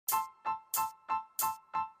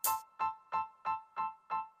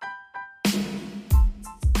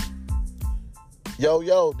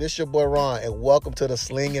Yo, this your boy Ron, and welcome to the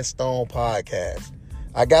Sling and Stone podcast.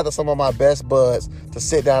 I gathered some of my best buds to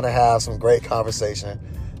sit down and have some great conversation.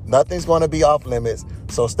 Nothing's going to be off limits,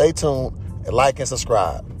 so stay tuned and like and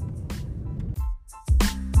subscribe.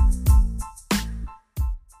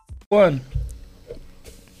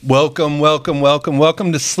 Welcome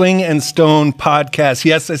to Sling and Stone podcast.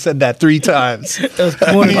 Yes, I said that 3 times. It was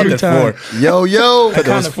more than 3 times. Yo. I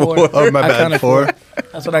counted 4. Oh, my bad, 4.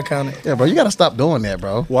 That's what I counted. Yeah, bro, you got to stop doing that,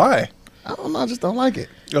 bro. Why? I don't know, I just don't like it.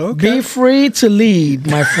 Okay. Be free to lead,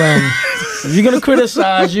 my friend. If you're going to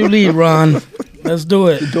criticize, you lead, Ron. Let's do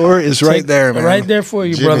it. The door is right there, man. Right there for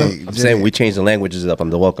you, Jimmy, brother. I'm saying we change the languages up. I'm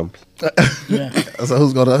the welcome. Yeah. So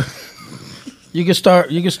who's going to... You can start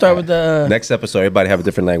with the... Next episode, everybody have a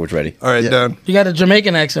different language ready. All right, done. You got a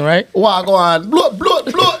Jamaican accent, right? Wagwan.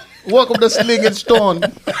 Blood. Welcome to Sling and Stone.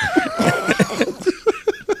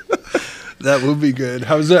 That will be good.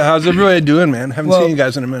 How's everybody doing, man? Haven't seen you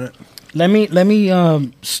guys in a minute. Let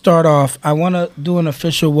me start off. I want to do an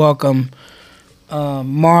official welcome.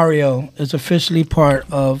 Mario is officially part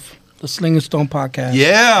of the Sling and Stone podcast.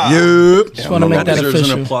 Yeah. Just want to make that deserves an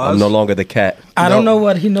official. applause. I'm no longer the cat. I don't know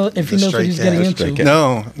what he knows if he The knows what straight he's cat. getting The into. straight cat.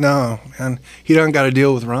 No, man. He don't got to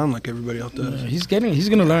deal with Ron like everybody else does. He's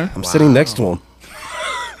gonna learn. I'm sitting next to him.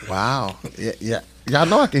 Wow. Yeah. Y'all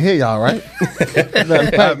know I can hear y'all, right?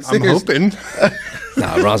 I'm hoping.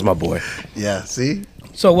 Nah, Ron's my boy. Yeah, see?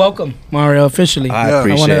 So welcome, Mario, officially. I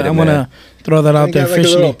appreciate it, I want to man. throw that out You there got like a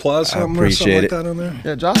little officially. applause I something or something appreciate like that on there.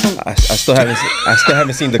 Yeah, drop some. I still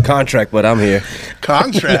haven't seen the contract, but I'm here.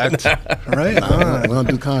 Contract. Right We on. don't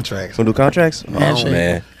do contracts. Want to do contracts? Oh Handshake.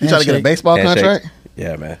 man, You trying to get a Handshake. baseball Handshake. contract?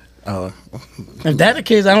 Yeah, man. Oh, If that's the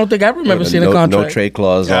case, I don't think I remember seeing a contract. No trade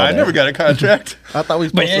clause. Yeah, all I that. never got a contract. I thought we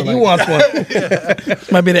was But supposed yeah, to he wants one.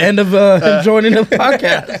 Might be the end of him joining the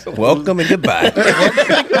podcast. Welcome and goodbye.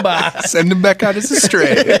 Goodbye. Send him back out as a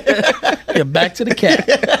stray. Yeah, back to the cat.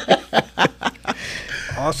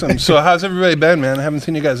 Awesome. So how's everybody been, man? I haven't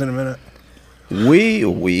seen you guys in a minute.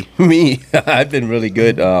 Me. I've been really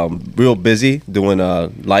good. Real busy doing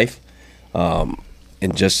life, and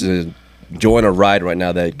just enjoying a ride right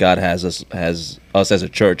now that God has us as a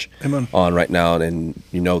church Amen. on right now. And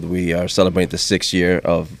we are celebrating the 6th year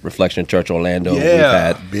of Reflection Church Orlando. Yeah. We've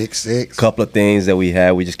had Big Six. a couple of things that we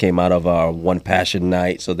had. We just came out of our One Passion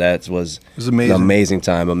night, so that was amazing. an amazing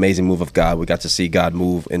time, amazing move of God. We got to see God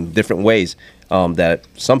move in different ways that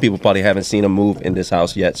some people probably haven't seen him move in this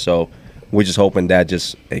house yet. So we're just hoping that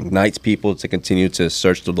just ignites people to continue to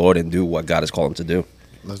search the Lord and do what God has called them to do.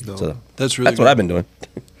 Let's do So it. That's really that's what good. I've been doing.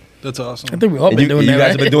 That's awesome. I think we all And been you doing that, guys right?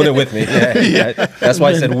 have been doing it with me. Yeah. That's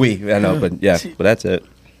why I said we. I know, but that's it.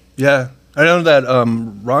 Yeah. I know that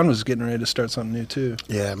Ron was getting ready to start something new too.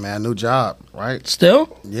 Yeah, man. New job, right?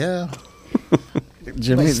 Still? Yeah.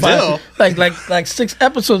 Jimmy, Still? Like 6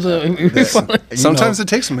 episodes of Sometimes it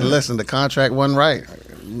takes a minute. Listen, the contract wasn't right.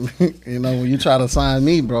 When you try to sign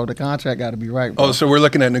me, bro, the contract got to be right, bro. Oh, so we're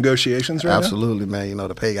looking at negotiations right Absolutely, man.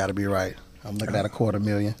 The pay got to be right. I'm looking at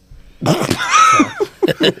 $250,000.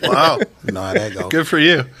 Wow. You know how that go. Good for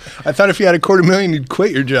you. I thought if you had $250,000, you'd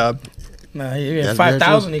quit your job. Nah, he had That's very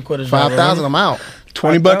 5,000 true. he quit his job. 5,000, I'm out.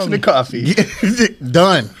 $20 in the coffee.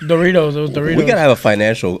 Done. Doritos. It was Doritos. We gotta have a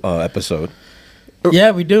financial episode.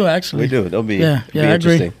 Yeah, we do, actually. We do. That'll be Yeah, be I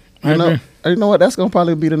agree. interesting. I agree. You know what? That's going to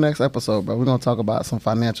probably be the next episode, bro. We're going to talk about some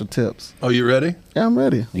financial tips. Oh, you ready? Yeah, I'm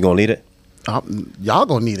ready. You gonna lead it? Y'all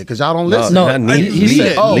going to need it because y'all don't listen. No, Not need- he lead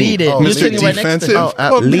said it. lead it. Oh, You're Mr. sitting right next to him.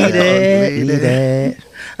 Defensive. Lead it.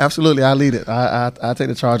 Absolutely, I lead it. I take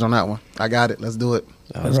the charge on that one. I got it. Let's do it.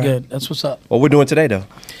 That's good. That's what's up. What we're doing today, though?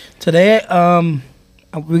 Today,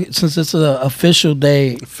 since it's an official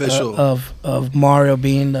day of Mario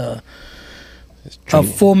being a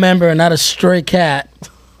full member and not a stray cat,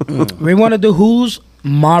 we want to do Who's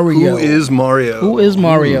Mario? Who is Mario? Who is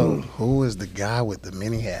Mario? Who is the guy with the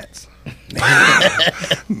many hats?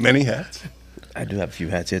 Many hats. I do have a few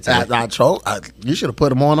hats here today. You should have put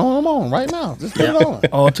them on right now. Just put it on.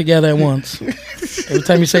 All together at once. Every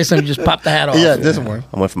time you say something, you just pop the hat off. Yeah, this one.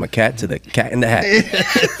 I went from a cat to the cat in the hat.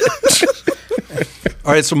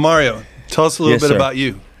 All right, so Mario, tell us a little Yes, bit sir. about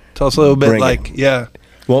you. Tell us a little bit, Bring it. yeah.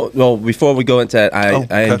 Well, before we go into that, I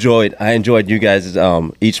okay. enjoyed you guys.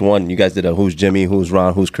 Each one, you guys did a Who's Jimmy, Who's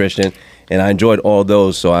Ron, Who's Christian, and I enjoyed all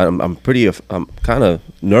those. So I'm kind of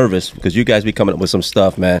nervous because you guys be coming up with some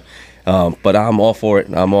stuff, man. But I'm all for it.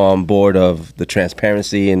 I'm on board of the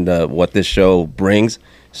transparency and what this show brings.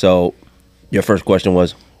 So your first question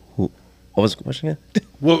was, what was the question again?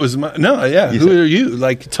 What was my... No, yeah. Who are you?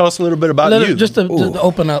 Like, tell us a little bit about you. Just to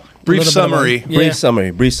open up. Brief summary. Yeah.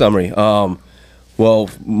 Brief summary.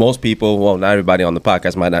 Well, most people, well, not everybody on the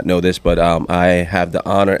podcast might not know this, but I have the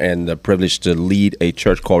honor and the privilege to lead a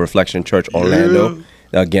church called Reflection Church Orlando.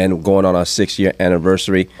 Again, going on our 6-year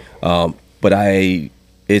anniversary. But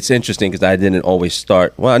it's interesting because I didn't always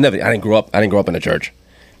start. Well, I didn't grow up in a church.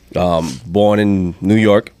 Born in New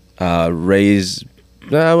York, raised.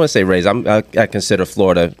 I want to say raised. I consider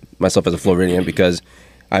Florida myself as a Floridian because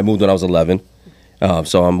I moved when I was 11.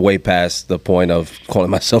 So I'm way past the point of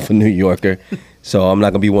calling myself a New Yorker. So I'm not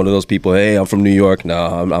gonna be one of those people. Hey, I'm from New York. No,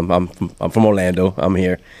 I'm from Orlando. I'm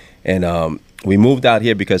here, and we moved out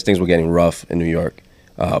here because things were getting rough in New York.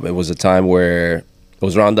 It was a time where it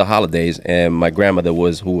was around the holidays, and my grandmother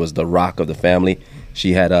who was the rock of the family.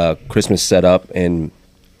 She had a Christmas set up in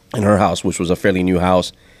her house, which was a fairly new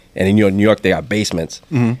house. And in New York, they got basements,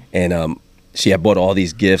 and she had bought all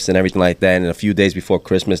these gifts and everything like that. And a few days before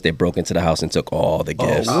Christmas, they broke into the house and took all the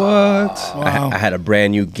gifts. What? Wow. I had a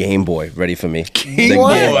brand new Game Boy ready for me. Game Boy?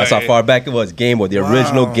 That's how far back it was. Game Boy, the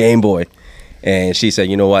original Game Boy. And she said,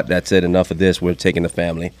 you know what? That's it. Enough of this. We're taking the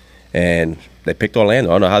family. And they picked Orlando.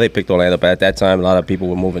 I don't know how they picked Orlando, but at that time, a lot of people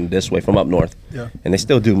were moving this way from up north. Yeah. And they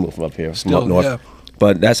still do move from up here, from up north. Yeah.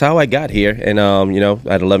 But that's how I got here. And,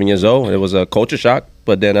 at 11 years old, it was a culture shock.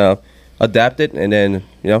 But then adapted. And then,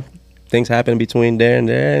 things happened between there and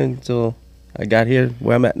there until I got here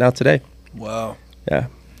where I'm at now today. Wow. Yeah.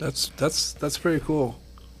 That's pretty cool.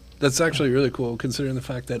 That's actually really cool considering the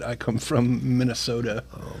fact that I come from Minnesota.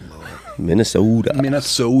 Minnesota.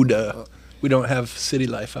 We don't have city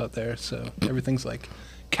life out there, so everything's like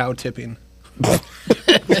cow tipping.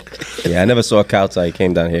 Yeah, I never saw a cow till I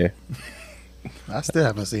came down here. I still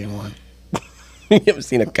haven't seen one. You ever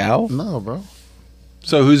seen a cow? No, bro.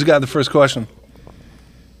 So who's got the first question?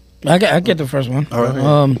 I get the first one. All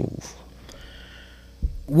right.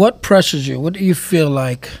 What pressures you? What do you feel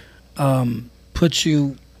like puts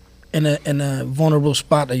you in a vulnerable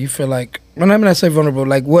spot that you feel like? When I say vulnerable,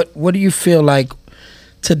 like what do you feel like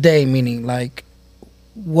today? Meaning, like,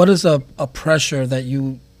 what is a pressure that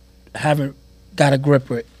you haven't got a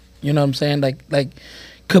grip with? You know what I'm saying? Like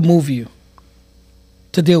could move you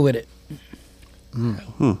to deal with it.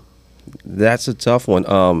 That's a tough one.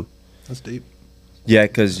 That's deep. Yeah,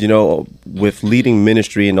 because, with leading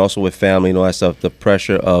ministry and also with family and all that stuff, the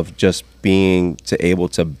pressure of just being able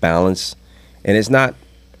to balance. And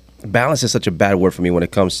balance is such a bad word for me when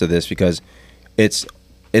it comes to this because it's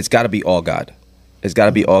got to be all God. It's got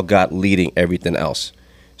to be all God leading everything else.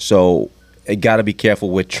 So I got to be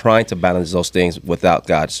careful with trying to balance those things without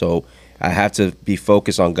God. So I have to be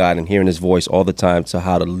focused on God and hearing his voice all the time to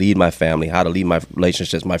how to lead my family, how to lead my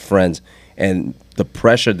relationships, my friends. And the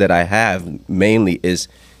pressure that I have mainly is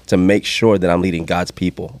to make sure that I'm leading God's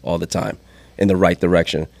people all the time in the right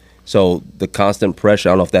direction. So the constant pressure,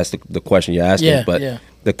 I don't know if that's the question you're asking, but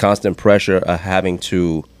the constant pressure of having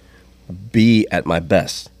to be at my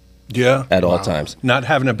best at all times. Not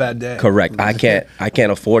having a bad day. Correct. I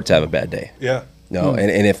can't afford to have a bad day. Yeah. No,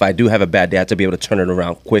 and if I do have a bad day, I have to be able to turn it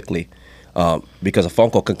around quickly. Because a phone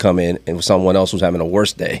call can come in and someone else who's having a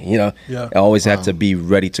worse day, I always have to be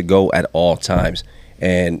ready to go at all times.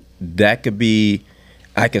 And that could be,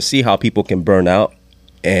 I can see how people can burn out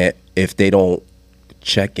and if they don't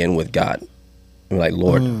check in with God. I'm like,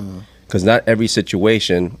 Lord, because not every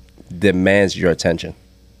situation demands your attention.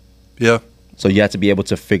 Yeah. So you have to be able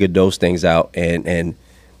to figure those things out. And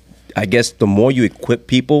I guess the more you equip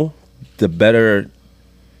people, the better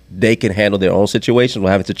they can handle their own situations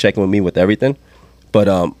without having to check in with me with everything. But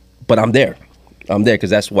I'm there. I'm there because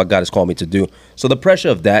that's what God has called me to do. So the pressure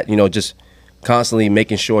of that, just constantly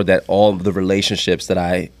making sure that all of the relationships that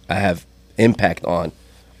I have impact on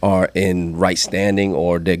are in right standing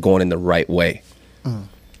or they're going in the right way.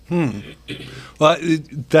 Well,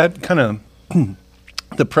 that kind of,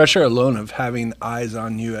 the pressure alone of having eyes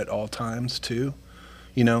on you at all times too,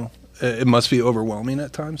 it must be overwhelming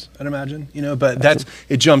at times, I'd imagine, but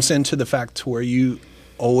it jumps into the fact to where you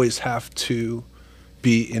always have to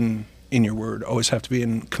be in your word, always have to be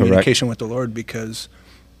in communication with the Lord because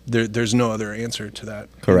there's no other answer to that.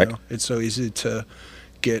 Correct. It's so easy to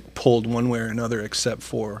get pulled one way or another except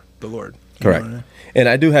for the Lord. Correct. And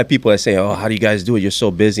I do have people that say, oh, how do you guys do it? You're so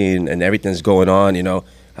busy and everything's going on,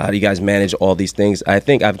 how do you guys manage all these things? I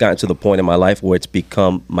think I've gotten to the point in my life where it's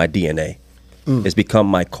become my DNA. It's become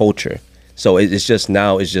my culture. So it's just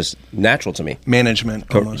natural to me.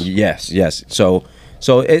 Management, almost. Yes. So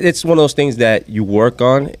it's one of those things that you work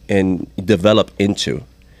on and develop into.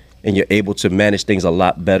 And you're able to manage things a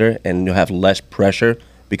lot better and you have less pressure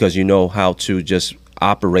because you know how to just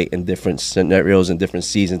operate in different scenarios and different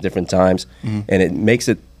seasons, different times. And it makes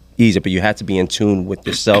it easier. But you have to be in tune with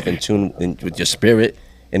yourself, in tune with your spirit,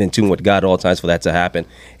 and in tune with God at all times for that to happen.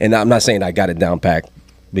 And I'm not saying I got it down packed,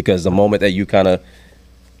 because the moment that you kind of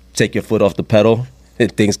take your foot off the pedal,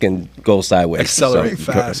 things can go sideways. Accelerate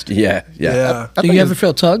fast. Yeah. Do you ever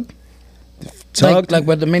feel tugged? Tugged? Like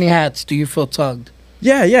with the mini hats, do you feel tugged?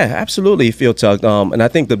 Yeah, absolutely. You feel tugged. And I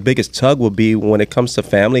think the biggest tug will be when it comes to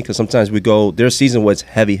family, because sometimes there's a season where it's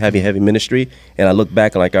heavy ministry, and I look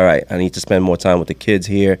back and like, all right, I need to spend more time with the kids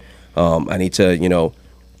here. I need to,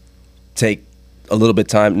 take a little bit of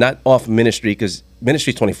time, not off ministry, because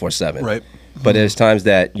ministry 24/7. Right. But there's times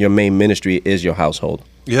that your main ministry is your household.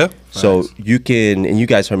 Yeah. So you can, and you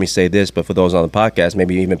guys heard me say this, but for those on the podcast,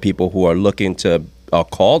 maybe even people who are are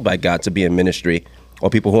called by God to be in ministry, or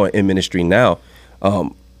people who are in ministry now,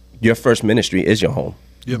 your first ministry is your home.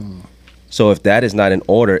 Yep. So if that is not in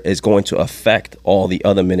order, it's going to affect all the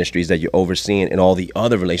other ministries that you're overseeing and all the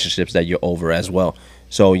other relationships that you're over as well.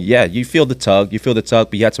 So yeah, you feel the tug,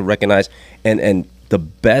 but you have to recognize, and the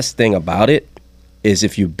best thing about it is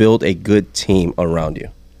if you build a good team around you.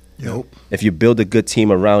 Yep. If you build a good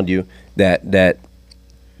team around you that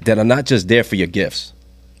are not just there for your gifts,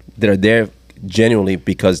 that are there genuinely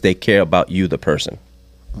because they care about you, the person.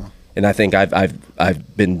 And I think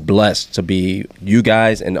I've been blessed to be you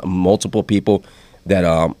guys and multiple people that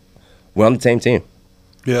we're on the same team.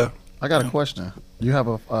 Yeah. I got a question. You have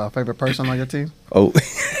a favorite person on your team? Oh,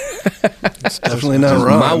 It's definitely not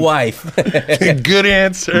Ron. my wife. Good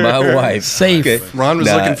answer. My wife. Safe. Okay. Ron was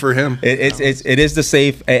looking for him. It is the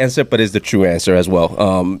safe answer, but it's the true answer as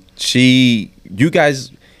well. You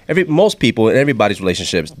guys, most people in everybody's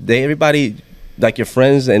relationships, everybody, like your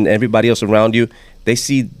friends and everybody else around you, they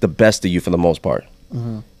see the best of you for the most part.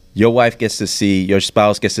 Mm-hmm. Your wife gets to see, your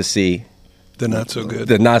spouse gets to see They're not so good.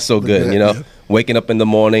 the not so good, Yeah. waking up in the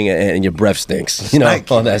morning and your breath stinks,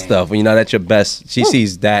 all that stuff. When that's your best, she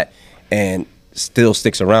sees that and still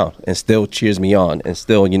sticks around and still cheers me on and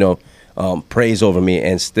still, prays over me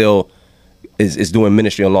and still is doing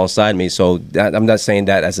ministry alongside me. So I'm not saying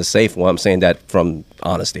that as a safe one. I'm saying that from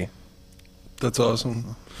honesty. That's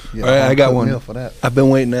awesome. Yeah, All right, I got I'll one. meal for that. I've been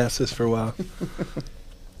waiting to ask this for a while.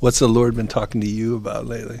 What's the Lord been talking to you about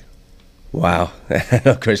lately? Wow.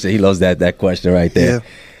 Christian, he loves that question right there.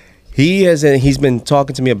 Yeah. He's been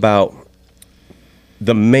talking to me about,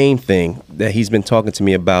 the main thing that he's been talking to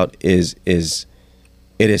me about is it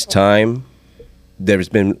is time. There's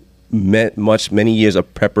been many years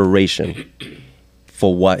of preparation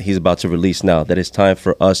for what he's about to release now, that it's time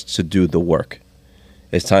for us to do the work.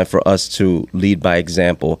 It's time for us to lead by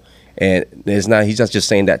example. And he's not just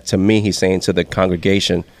saying that to me, he's saying to the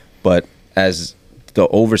congregation, but as the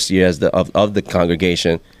overseer of the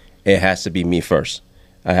congregation, it has to be me first.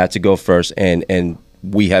 I have to go first. And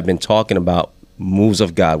we have been talking about moves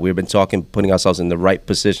of God. We've been putting ourselves in the right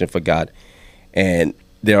position for God. And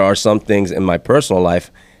there are some things in my personal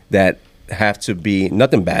life that have to be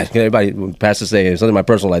nothing bad. Everybody, when pastors say something in my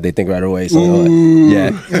personal life, they think right away. So,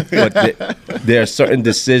 but there are certain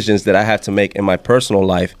decisions that I have to make in my personal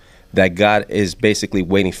life that God is basically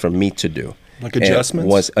waiting for me to do. Like adjustments?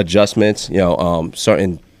 Once adjustments,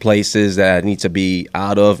 certain places that I need to be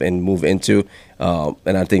out of and move into.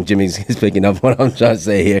 And I think Jimmy's picking up what I'm trying to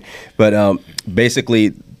say here. But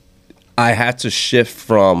basically, I had to shift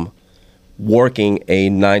from working a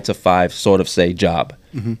 9-to-5 sort of job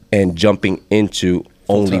and jumping into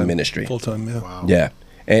only ministry. Full time, yeah. Wow. Yeah.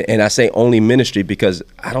 And I say only ministry because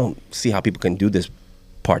I don't see how people can do this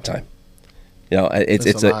part time.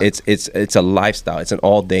 It's a lifestyle. It's an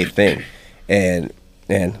all day thing. And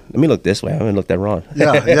let me look this way. I haven't looked at Ron.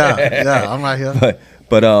 Yeah. I'm right here.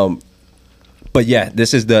 But yeah,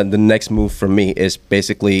 this is the next move for me, is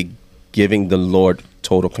basically giving the Lord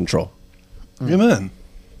total control. Amen.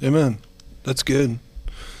 That's good.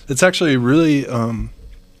 It's actually really,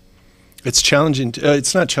 it's challenging.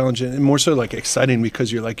 It's not challenging, more so like exciting,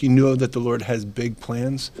 because you're like, that the Lord has big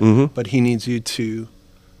plans, but he needs you to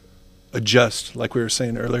adjust, like we were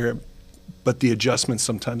saying earlier. But the adjustments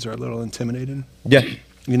sometimes are a little intimidating. Yeah.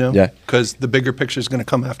 Yeah. Because the bigger picture is going to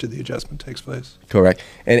come after the adjustment takes place. Correct.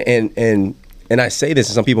 And I say this,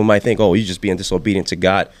 and some people might think, oh, you're just being disobedient to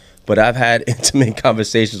God. But I've had intimate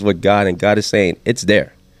conversations with God, and God is saying, it's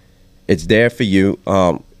there. It's there for you.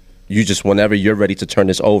 You just, whenever you're ready to turn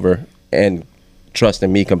this over and trust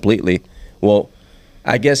in me completely. Well,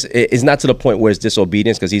 I guess it's not to the point where it's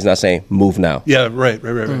disobedience, because he's not saying move now. Yeah, right.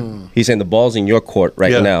 He's saying the ball's in your court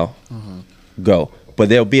now. Go. But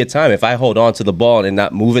there'll be a time, if I hold on to the ball and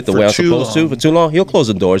not move it the way I'm supposed to for too long, he'll close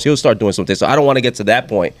the doors. He'll start doing something. So I don't want to get to that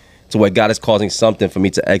point to where God is causing something for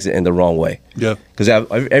me to exit in the wrong way. Yeah. Because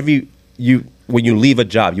when you leave a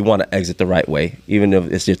job, you want to exit the right way. Even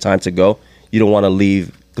if it's your time to go, you don't want to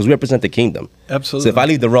leave because we represent the kingdom. Absolutely. So if I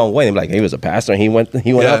leave the wrong way, I'm like, he was a pastor and he went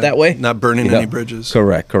out that way. Not burning any bridges.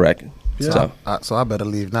 Correct. Yeah. So I better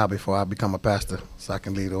leave now before I become a pastor, so I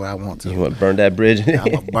can leave the way I want to. You want to burn that bridge? I'm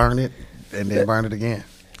gonna burn it and then burn it again.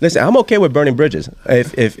 Listen, I'm okay with burning bridges.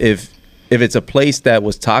 If it's a place that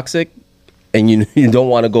was toxic and you don't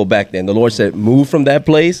want to go back there, and the Lord said, move from that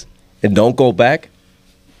place and don't go back,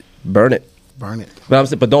 burn it. Burn it.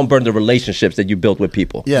 But don't burn the relationships that you built with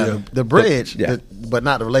people. Yeah, the bridge, Yeah. but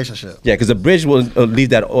not the relationship. Yeah, because the bridge will leave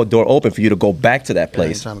that door open for you to go back to that Yeah,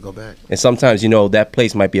 place. he's trying to go back. And sometimes, that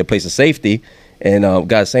place might be a place of safety. And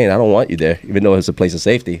God's saying, I don't want you there, even though it's a place of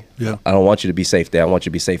safety. Yeah. I don't want you to be safe there. I want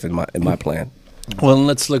you to be safe in my plan. Well, and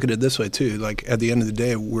let's look at it this way too. Like at the end of the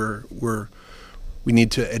day, we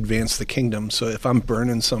need to advance the kingdom. So if I'm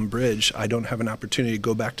burning some bridge, I don't have an opportunity to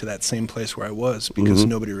go back to that same place where I was because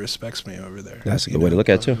nobody respects me over there. That's a good way to look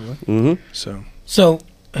at it, too. Mm-hmm. So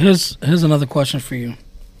here's another question for you.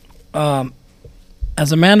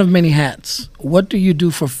 As a man of many hats, what do you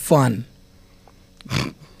do for fun?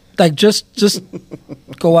 Like just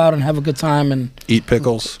go out and have a good time and eat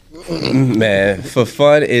pickles. Man, for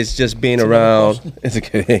fun, it's just being around. It's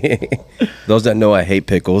okay. Those that know I hate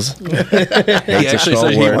pickles. He actually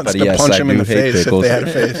said he wants to punch him in the face if they had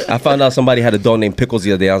a face. I found out somebody had a dog named Pickles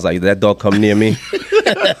the other day. I was like, that dog come near me,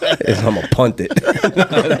 I'm gonna punt it.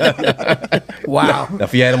 wow. Now,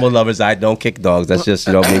 for you animal lovers, I don't kick dogs. That's just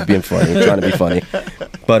me being funny, trying to be funny.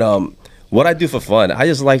 But what I do for fun, I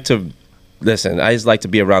just like to listen. I just like to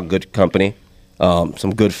be around good company,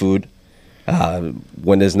 some good food.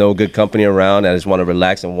 When there's no good company around, I just want to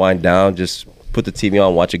relax and wind down. Just put the TV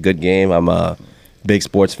on, watch a good game. I'm a big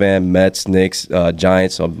sports fan, Mets, Knicks,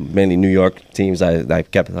 Giants, so mainly New York teams I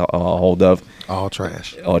kept a hold of. All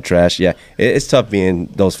trash. Yeah. It's tough being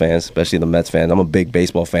those fans, especially the Mets fan. I'm a big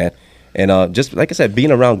baseball fan. And just like I said,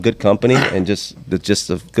 being around good company and just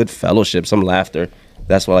a good fellowship, some laughter.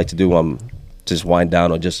 That's what I like to do. Just wind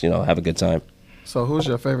down or just, have a good time. So who's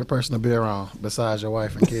your favorite person to be around besides your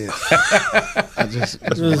wife and kids? This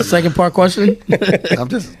is the second part question. I'm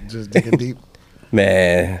just digging deep.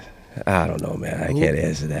 Man, I don't know, man. I can't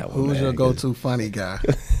answer that one. Who's man, your go-to funny guy?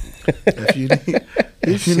 if you need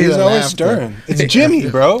He's a always laughter. stirring. It's Jimmy,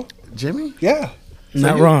 bro. Jimmy? Yeah.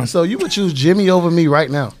 Not wrong. So you would choose Jimmy over me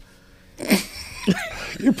right now?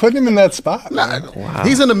 You're putting him in that spot. Wow.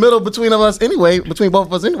 He's in the middle between both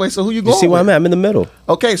of us anyway. So who you going You see with? where I'm at? I'm in the middle.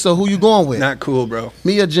 Okay, so who you going with? Not cool, bro.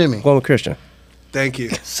 Me or Jimmy? I'm going with Christian. Thank you.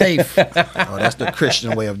 Safe. Oh, that's the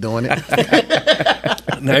Christian way of doing it.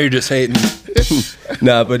 Now you're just hating.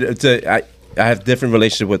 No, but I have different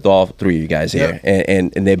relationship with all three of you guys here,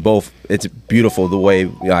 and they both. It's beautiful the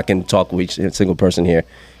way I can talk with each single person here,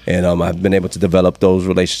 and I've been able to develop those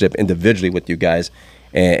relationships individually with you guys,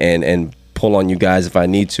 and pull on you guys if I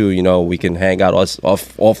need to. We can hang out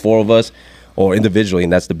all four of us, or individually,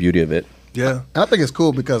 and that's the beauty of it. Yeah. And I think it's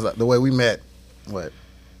cool because the way we met,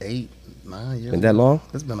 8, 9 years? Been that long?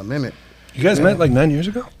 It's been a minute. You guys met like 9 years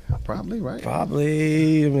ago? Probably, right?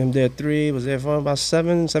 Probably. I'm there 3. Was there for about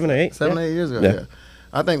 7 or 8? 7 or 8 years ago, yeah.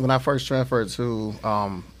 I think when I first transferred to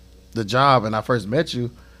the job and I first met you,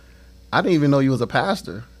 I didn't even know you was a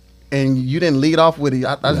pastor. And you didn't lead off with it.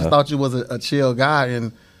 I just thought you was a chill guy.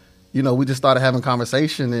 And, we just started having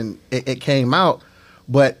conversation and it came out.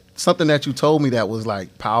 But something that you told me that was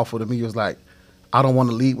like powerful to me was like, I don't want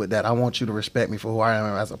to lead with that. I want you to respect me for who I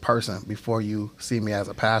am as a person before you see me as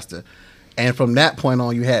a pastor. And from that point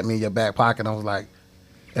on, you had me in your back pocket. I was like,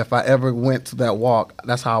 if I ever went to that walk,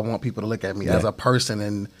 that's how I want people to look at me, as a person,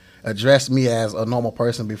 and address me as a normal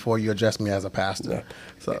person before you address me as a pastor. Yeah.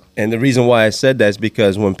 So, and the reason why I said that is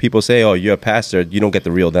because when people say, "Oh, you're a pastor," you don't get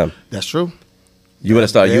the real them. that's true. You would have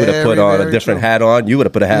started. You would have put on a Very different true. hat on. You would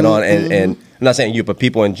have put a hat on, and I'm not saying you, but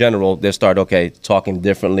people in general, they start talking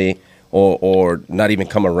differently, or not even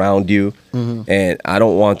come around you. And I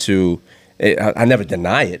don't want to. I never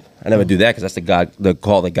deny it. I never do that because that's the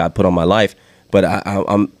call that God put on my life. But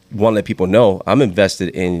I'm want to let people know I'm invested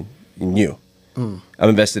in you. I'm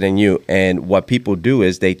invested in you. And what people do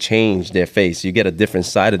is they change their face. You get a different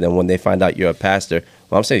side of them when they find out you're a pastor.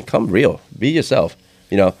 Well, I'm saying, come real, be yourself.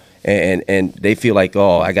 And they feel like,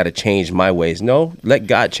 oh, I got to change my ways. No, let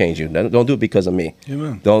God change you. Don't do it because of me.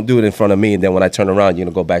 Amen. Don't do it in front of me. And then when I turn around, you're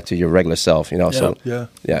going to go back to your regular self. So Yeah.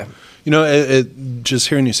 It just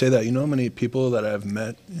hearing you say that, how many people that I've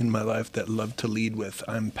met in my life that love to lead with,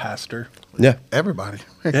 I'm pastor. Yeah. Everybody.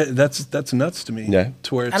 That's nuts to me. Yeah.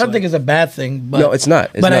 To where it's I don't think it's a bad thing, but No, it's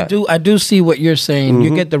not. It's but not. I do see what you're saying.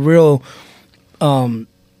 You get the real.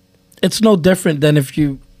 It's no different than if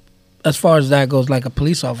you, as far as that goes, like a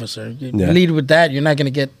police officer. You lead with that, you're not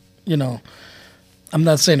going to get I'm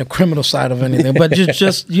not saying the criminal side of anything, but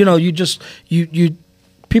just you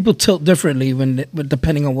people tilt differently when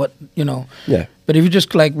depending on what Yeah. But if you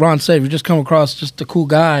just, like Ron said, if you just come across just a cool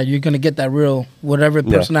guy, you're gonna get that real whatever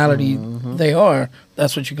personality they are.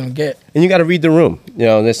 That's what you're gonna get. And you got to read the room.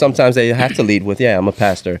 There's sometimes that you have to lead with, I'm a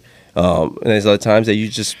pastor. And there's other times that you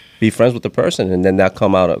just be friends with the person, and then that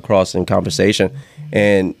come out across in conversation.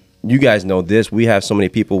 And you guys know this. We have so many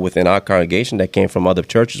people within our congregation that came from other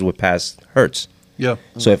churches with past hurts. Yeah.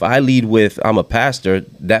 So if I lead with I'm a pastor,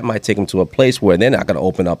 that might take them to a place where they're not going to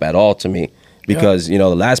open up at all to me. Because, the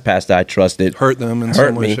last pastor I trusted hurt them in hurt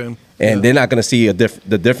some way, me, shape. and they're not going to see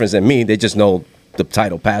the difference in me. They just know the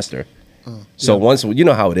title pastor. So once, you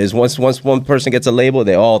know how it is. Once one person gets a label,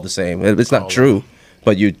 they're all the same. It's not true,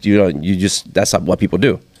 but you just that's what people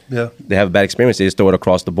do. Yeah. They have a bad experience. They just throw it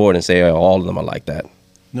across the board and say all of them are like that.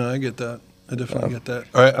 No, I get that. I definitely get that.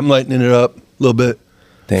 All right, I'm lightening it up a little bit.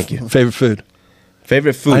 Thank you. Favorite food?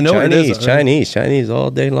 Favorite food? I know Chinese. it is, Chinese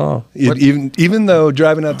all day long. Even though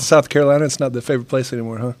driving out to South Carolina, it's not the favorite place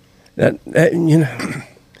anymore, huh?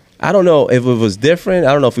 I don't know if it was different.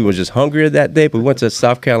 I don't know if we were just hungrier that day, but we went to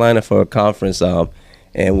South Carolina for a conference,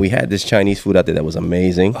 and we had this Chinese food out there that was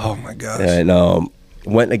amazing. Oh, my gosh. And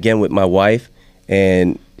went again with my wife,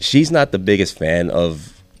 and she's not the biggest fan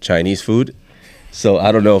of Chinese food. So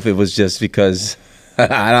I don't know if it was just because,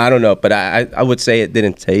 I don't know, but I would say it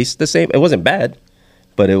didn't taste the same. It wasn't bad,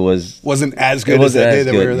 but it wasn't as good as that day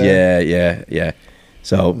that we were there. Yeah.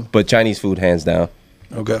 So, but Chinese food, hands down.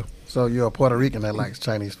 Okay. So you're a Puerto Rican that likes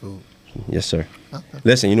Chinese food. Yes, sir. Okay.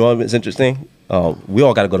 Listen, you know what's interesting? We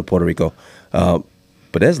all got to go to Puerto Rico. But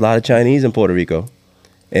there's a lot of Chinese in Puerto Rico.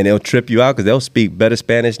 And they'll trip you out because they'll speak better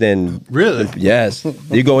Spanish than... Really? Yes.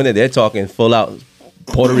 You go in there, they're talking full out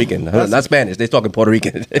Puerto Rican. Not Spanish. They're talking Puerto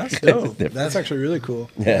Rican. That's dope. That's actually really cool.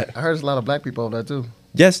 Yeah. I heard there's a lot of black people over there, too.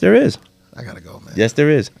 Yes, there is. I got to go, man. Yes, there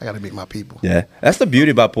is. I got to meet my people. Yeah. That's the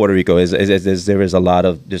beauty about Puerto Rico is there is a lot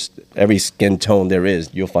of just every skin tone there is.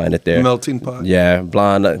 You'll find it there. Melting pot. Yeah.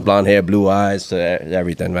 Blonde hair, blue eyes,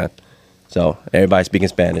 everything, man. So everybody speaking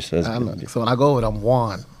Spanish. So when I go over, I'm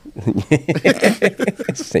Juan.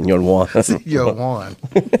 Senor Juan. Senor Juan.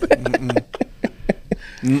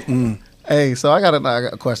 Hey, so I got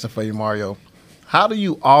a question for you, Mario. How do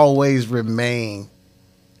you always remain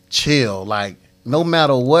chill? Like, no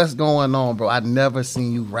matter what's going on, bro, I've never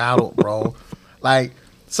seen you rattled, bro. Like,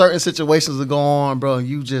 certain situations are going on, bro, and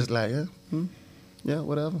you just like, yeah,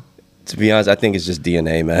 whatever. To be honest, I think it's just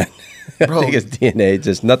DNA, man. Bro. I think it's DNA.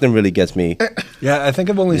 Just nothing really gets me. Yeah, I think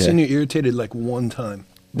I've only seen you irritated like one time.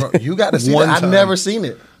 Bro, you got to see One that. time. I've never seen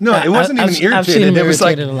it. No, it wasn't even irritated. I've seen him it was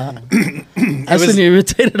irritated a lot. I've seen him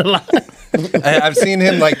irritated a lot. I've seen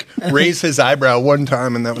him like raise his eyebrow one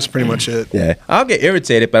time, and that was pretty much it. Yeah, I'll get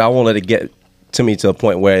irritated, but I won't let it get to me to a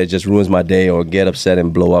point where it just ruins my day or get upset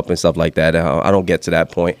and blow up and stuff like that. I don't get to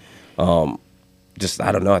that point. I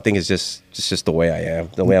don't know. I think it's just the way I am,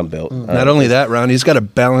 the way I'm built. Not only that, Ron, he's got to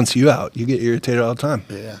balance you out. You get irritated all the time.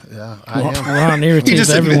 Yeah, I am. Ron irritates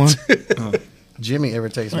everyone. Jimmy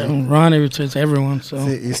irritates me. Ron irritates everyone. So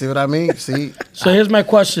You see what I mean? See? So here's my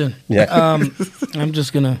question. Yeah. I'm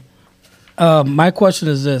just gonna. My question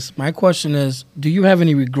is this. My question is, do you have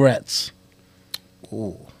any regrets?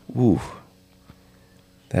 Ooh.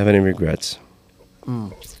 Have any regrets?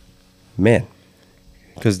 Man.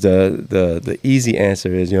 Because the easy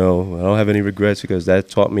answer is, I don't have any regrets because that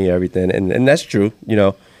taught me everything. And that's true,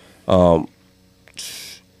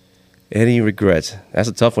 Any regrets? That's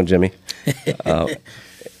a tough one, Jimmy.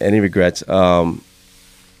 Any regrets?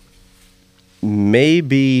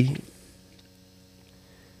 Maybe,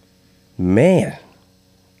 man.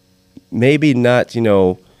 Maybe not,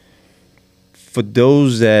 for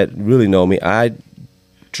those that really know me, I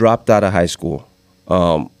dropped out of high school.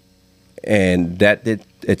 And that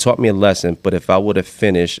it taught me a lesson, but if I would have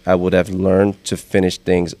finished, I would have learned to finish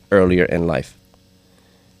things earlier in life.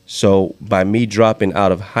 So by me dropping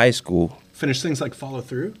out of high school... Finish things like follow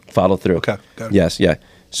through? Follow through. Okay, got it. Yes, yeah.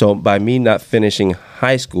 So by me not finishing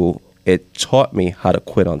high school, it taught me how to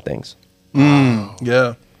quit on things.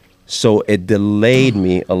 Yeah. So it delayed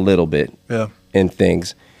me a little bit in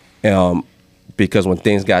things. Because when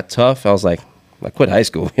things got tough, I was like, I quit high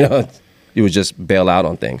school, You would just bail out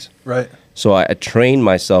on things. Right. So I trained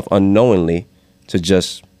myself unknowingly to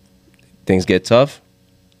just, things get tough,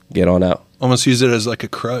 get on out. Almost use it as like a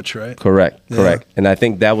crutch, right? Correct. And I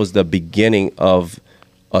think that was the beginning of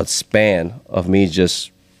a span of me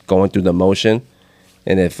just going through the motion.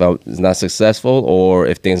 And if I was not successful or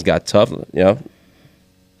if things got tough,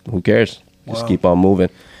 who cares? Just keep on moving.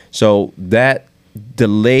 So that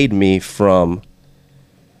delayed me from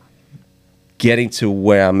getting to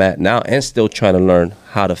where I'm at now and still trying to learn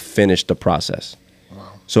how to finish the process.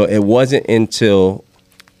 Wow. So it wasn't until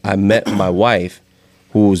I met my wife,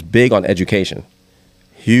 who was big on education,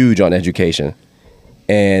 huge on education,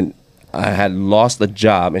 and I had lost a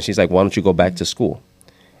job, and she's like, "Why don't you go back to school?"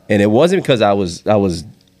 And it wasn't because I was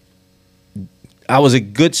a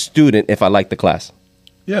good student if I liked the class.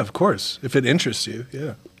 Yeah, of course. If it interests you,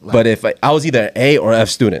 yeah. But if I was either an A or F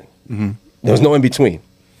student, there was no in between.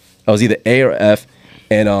 I was either A or F,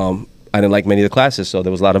 and I didn't like many of the classes, so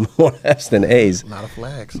there was a lot of more Fs than As. A lot of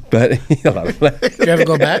flags. But a lot of flags. Did you ever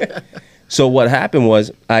go back? So what happened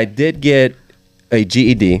was I did get a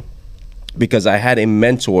GED because I had a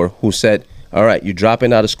mentor who said, all right, you're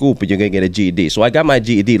dropping out of school, but you're going to get a GED. So I got my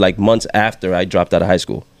GED like months after I dropped out of high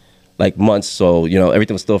school. Like months, so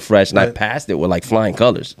everything was still fresh, and I passed it with like flying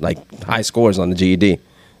colors, like high scores on the GED.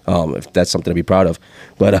 If that's something to be proud of,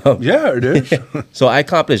 but yeah, it is. So I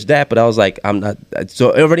accomplished that, but I was like, I'm not.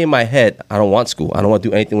 So already in my head, I don't want school. I don't want to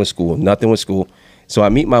do anything with school, nothing with school. So I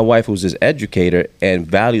meet my wife, who's this educator and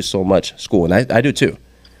values so much school, and I do too.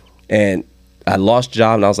 And I lost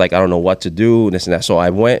job, and I was like, I don't know what to do, this and that. So I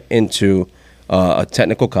went into a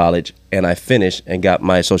technical college, and I finished and got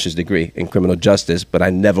my associate's degree in criminal justice, but I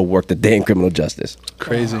never worked a day in criminal justice.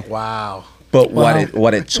 Crazy. Wow. But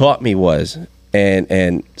what it taught me was,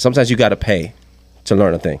 and sometimes you got to pay to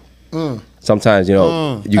learn a thing. Sometimes, you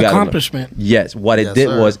got accomplishment. Yes. What it did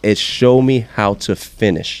was it showed me how to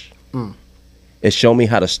finish. It showed me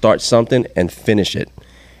how to start something and finish it.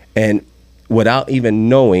 And without even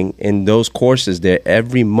knowing, in those courses there,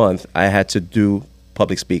 every month I had to do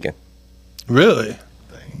public speaking. Really?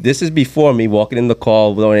 This is before me walking in the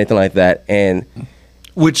call or anything like that. And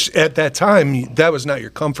which at that time, that was not your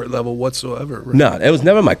comfort level whatsoever, right? no, it was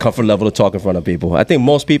never my comfort level to talk in front of people. I think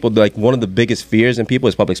most people, like, one of the biggest fears in people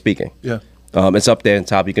is public speaking. Yeah. It's up there in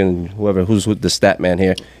top. You can, who's the stat man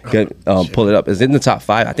here, can pull it up. It's in the top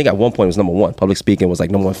 5. I think at one point it was number 1. Public speaking was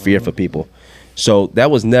like number 1 fear for people. So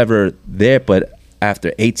that was never there. But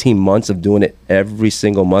after 18 months of doing it every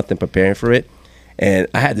single month and preparing for it, and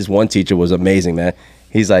I had this one teacher was amazing, man.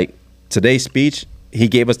 He's like, today's speech, he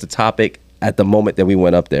gave us the topic at the moment that we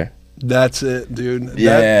went up there. That's it, dude.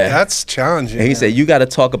 Yeah. That's challenging. And he said, you got to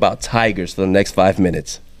talk about tigers for the next 5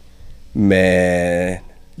 minutes. Man.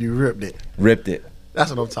 You ripped it. Ripped it.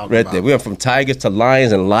 That's what I'm talking Right about. there. We went from tigers to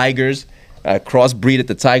lions and ligers. I crossbreeded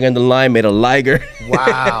the tiger and the lion, made a liger.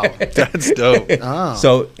 Wow. That's dope. Oh.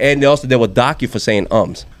 So, and also they would dock you for saying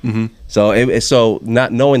ums. So, so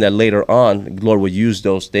not knowing that later on, the Lord would use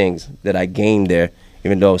those things that I gained there,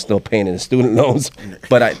 even though I was still paying in the student loans.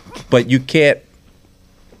 But you can't,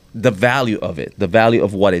 the value of it, the value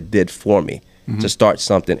of what it did for me to start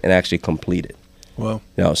something and actually complete it. Well,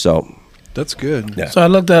 So that's good. Yeah. So I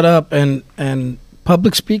looked that up, and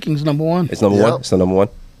public speaking is number 1. it's number Yep. 1. It's the number 1.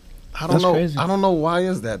 I don't That's know. crazy. I don't know why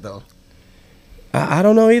is that though. I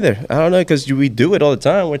don't know either. I don't know, because we do it all the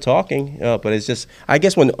time. We're talking, but it's just, I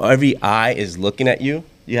guess when every eye is looking at you,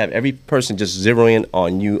 you have every person just zeroing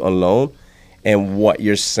on you alone, and what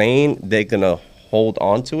you're saying, they're gonna hold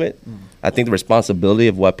on to it. I think the responsibility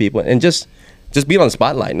of what people, and just be on the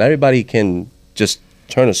spotlight. Not everybody can just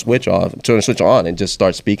turn a switch on, and just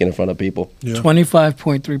start speaking in front of people. Yeah.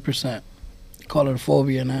 25.3%. Call it a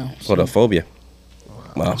phobia now. Called a phobia.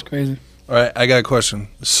 Wow. That's crazy. All right, I got a question.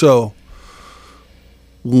 So,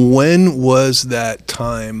 when was that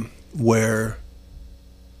time where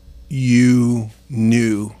you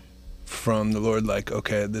knew from the Lord, like,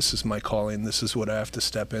 okay, this is my calling, this is what I have to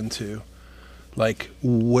step into? Like,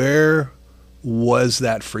 where was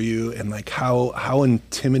that for you, and like how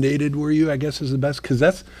intimidated were you, I guess, is the best, because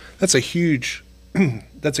that's a huge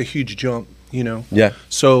that's a huge jump, Yeah.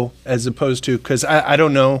 So as opposed to, because I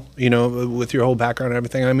don't know, with your whole background and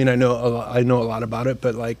everything, I mean, I know a lot about it,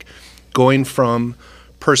 but like going from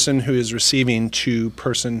person who is receiving to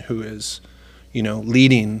person who is,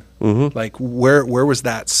 leading, like where was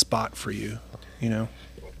that spot for you,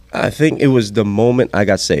 I think it was the moment I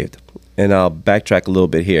got saved. And I'll backtrack a little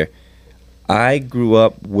bit here. I grew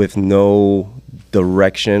up with no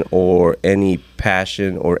direction or any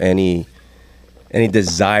passion or any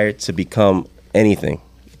desire to become anything.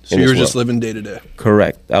 So you were just living day to day.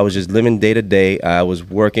 Correct. I was just living day to day. I was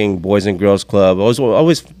working Boys and Girls Club. I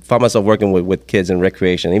always found myself working with kids in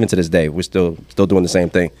recreation. Even to this day, we're still doing the same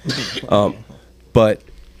thing.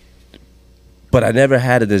 But I never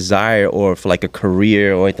had a desire or for like a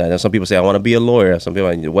career or anything. Some people say, I want to be a lawyer. Some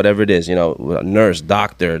people, whatever it is, a nurse,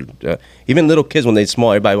 doctor. Even little kids when they're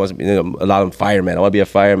small, everybody wants to be, a lot of them firemen. I want to be a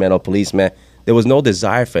fireman or policeman. There was no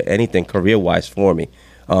desire for anything career-wise for me.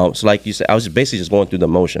 So like you said, I was basically just going through the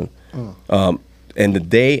motion. And the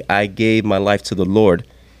day I gave my life to the Lord,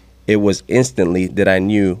 it was instantly that I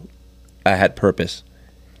knew I had purpose.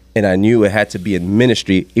 And I knew it had to be in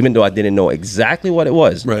ministry, even though I didn't know exactly what it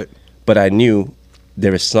was. Right. But I knew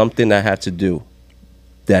there is something I have to do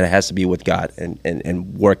that has to be with God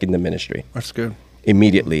and work in the ministry. That's good.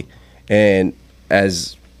 Immediately. And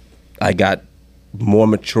as I got more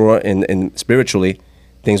mature and spiritually,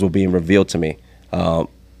 things were being revealed to me.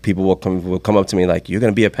 People will come up to me like, "You're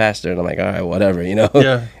going to be a pastor," and I'm like, "All right, whatever," you know.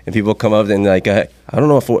 Yeah. And people come up and like, I don't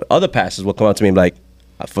know if other pastors will come up to me and be like,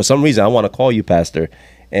 "For some reason, I want to call you pastor,"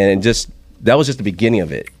 and that was just the beginning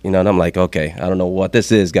of it, you know. And I'm like, okay, I don't know what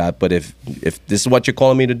this is, God, but if this is what you're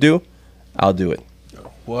calling me to do, I'll do it.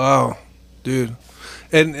 Wow, dude.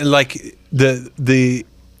 And like the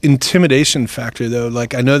intimidation factor though,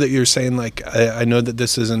 like I know that you're saying like I know that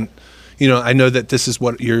this isn't, you know, I know that this is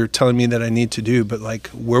what you're telling me that I need to do, but like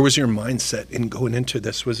where was your mindset in going into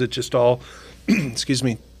this? Was it just all excuse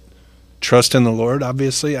me, trust in the Lord,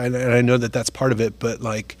 obviously? And I know that that's part of it, but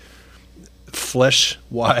like flesh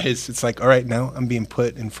wise, it's like, all right, now I'm being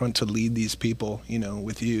put in front to lead these people, you know,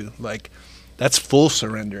 with you. Like that's full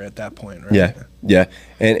surrender at that point, right? Yeah.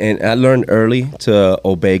 And I learned early to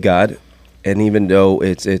obey God, and even though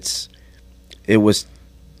it was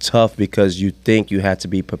tough because you think you had to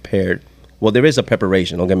be prepared. Well, there is a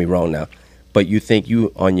preparation, don't get me wrong now, but you think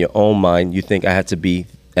you, on your own mind, you think I had to be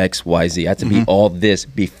X, Y, Z. I had to be all this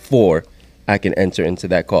before I can enter into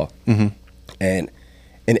that call. Mm-hmm. And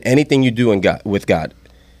in anything you do with God,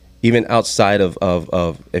 even outside of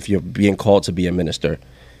if you're being called to be a minister,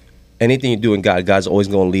 anything you do in God, God's always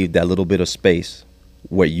going to leave that little bit of space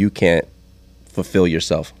where you can't fulfill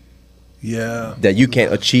yourself. Yeah. That you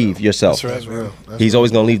can't achieve yourself. That's right. He's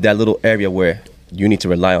always going to leave that little area where you need to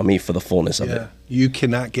rely on me for the fullness of it. You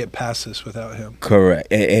cannot get past this without him.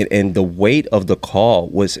 Correct. And the weight of the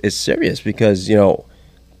call is serious because, you know,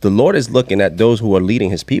 the Lord is looking at those who are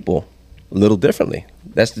leading his people a little differently.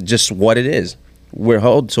 That's just what it is. We're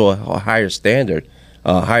held to a higher standard,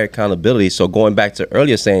 higher accountability. So going back to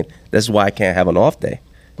earlier saying, that's why I can't have an off day.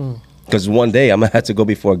 Because one day I'm going to have to go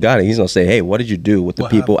before God and he's going to say, hey, what did you do with the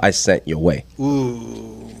people I sent your way?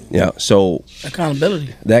 Ooh. Yeah, so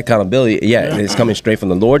accountability. That accountability, and it's coming straight from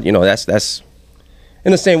the Lord. You know, that's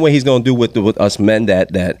in the same way he's going to do with us men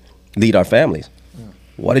that lead our families.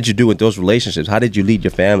 What did you do with those relationships? How did you lead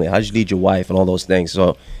your family? How did you lead your wife and all those things?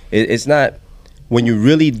 So it's not, when you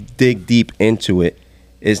really dig deep into it,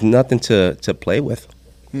 it's nothing to play with.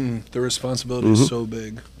 The responsibility is so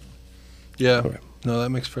big. Yeah. Correct. No, that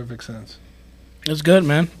makes perfect sense. It's good,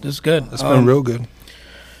 man. It's good. It's been real good.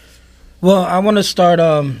 Well, I want to start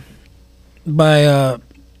by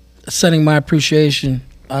setting my appreciation.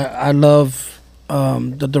 I love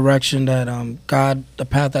the direction that God, the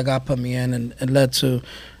path that God put me in and led to.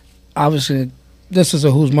 Obviously, this is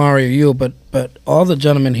a Who's Mario You, but all the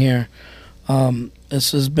gentlemen here,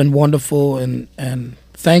 this has been wonderful, and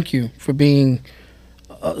thank you for being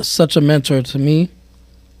such a mentor to me.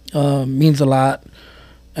 Means a lot,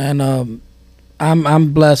 and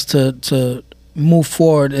I'm blessed to move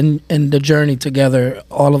forward in the journey together,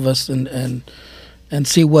 all of us, and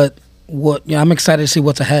see what I'm excited to see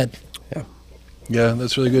what's ahead. Yeah,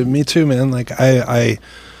 that's really good. Me too, man. Like I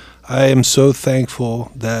am so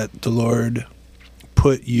thankful that the Lord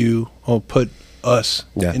put us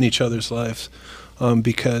in each other's lives,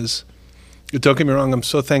 because don't get me wrong, I'm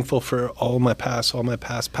so thankful for all my past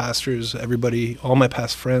pastors, everybody, all my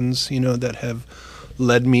past friends, you know, that have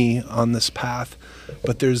led me on this path.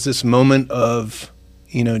 But there's this moment of,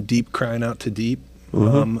 you know, deep crying out to deep,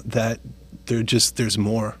 that there's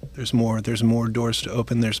more doors to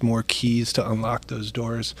open. There's more keys to unlock those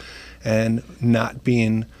doors, and not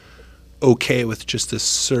being okay with just this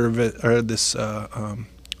surface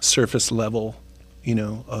level, you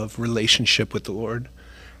know, of relationship with the Lord.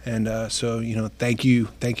 And so, you know, thank you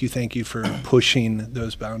for pushing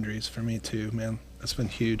those boundaries for me too, man. That's been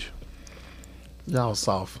huge. Y'all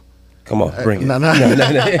soft. Come on, bring it. No.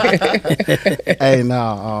 Hey,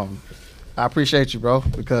 I appreciate you, bro,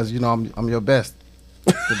 because, you know, I'm your best.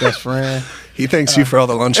 The best friend. He thanks you for all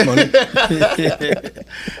the lunch money.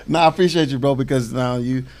 No, I appreciate you, bro, because now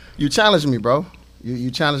you challenged me, bro. You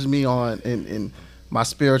challenged me in my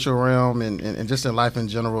spiritual realm and just in life in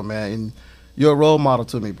general, man. And you're a role model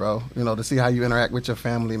to me, bro. You know, to see how you interact with your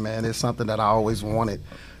family, man, is something that I always wanted.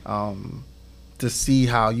 To see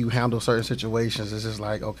how you handle certain situations, it's just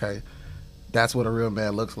like, okay, that's what a real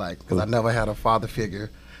man looks like. Because I never had a father figure,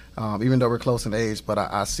 even though we're close in age, but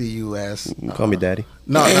I see you as... Call me daddy.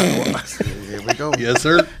 No. Here we go. Yes,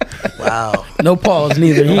 sir. Well, Wow. No pause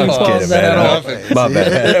neither. He ain't paused that at all. My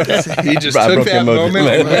bad. He just I took broke that your mojo, moment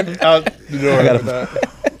man. and went out the door with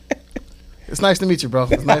that. It's nice to meet you, bro.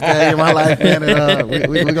 It's nice to have you in my life, man. And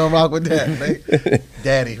we gonna rock with that.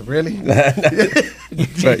 Daddy, really?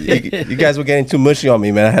 But you guys were getting too mushy on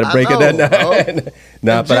me, man. I had to break it down.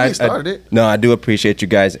 Nah, but Jimmy started it. No, I do appreciate you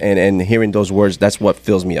guys, and hearing those words, that's what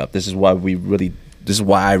fills me up. This is why I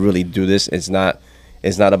really do this. It's not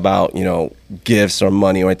about, you know, gifts or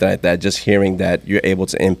money or anything like that. Just hearing that you're able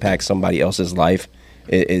to impact somebody else's life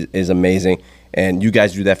is amazing. And you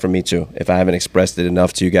guys do that for me too. If I haven't expressed it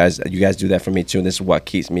enough to you guys do that for me too. And this is what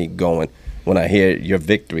keeps me going. When I hear your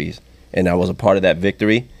victories and I was a part of that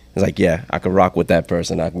victory, it's like, yeah, I can rock with that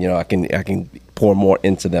person. I can pour more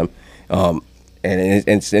into them. And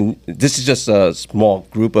this is just a small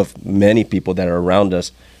group of many people that are around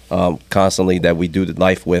us constantly that we do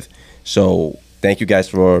life with. So thank you guys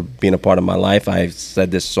for being a part of my life. I've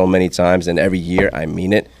said this so many times, and every year I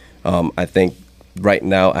mean it. I think right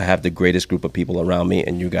now I have the greatest group of people around me,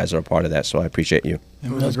 and you guys are a part of that, so I appreciate you.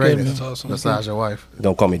 That's great. That's awesome. Besides your wife.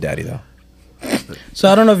 Don't call me daddy, though.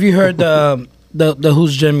 So I don't know if you heard the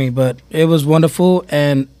Who's Jimmy, but it was wonderful,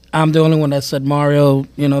 and I'm the only one that said Mario,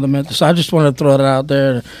 you know, the mentor. So I just wanted to throw that out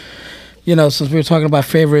there, you know, since we were talking about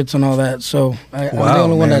favorites and all that. So I'm the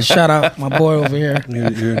only one that shout out my boy over here.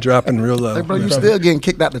 You're dropping real low. Hey, bro, you still getting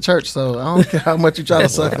kicked out the church, so I don't care how much you try to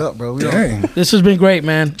suck up, bro. Dang. This has been great,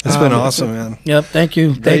 man. It's been awesome, man. Yep, thank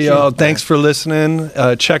you. Hey, y'all, thanks for listening.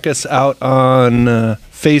 Check us out on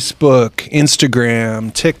Facebook,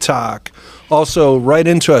 Instagram, TikTok. Also, write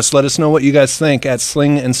into us. Let us know what you guys think at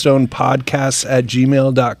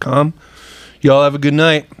slingandstonePodcasts@gmail.com. Y'all have a good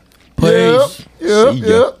night. Peace. Yep. See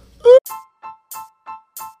ya.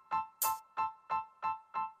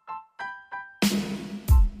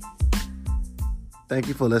 Thank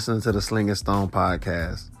you for listening to the Sling and Stone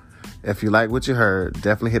podcast. If you like what you heard,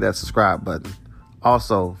 definitely hit that subscribe button.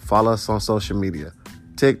 Also, follow us on social media,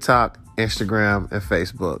 TikTok, Instagram, and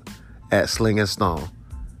Facebook at Sling and Stone.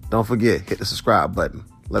 Don't forget, hit the subscribe button.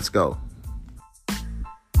 Let's go.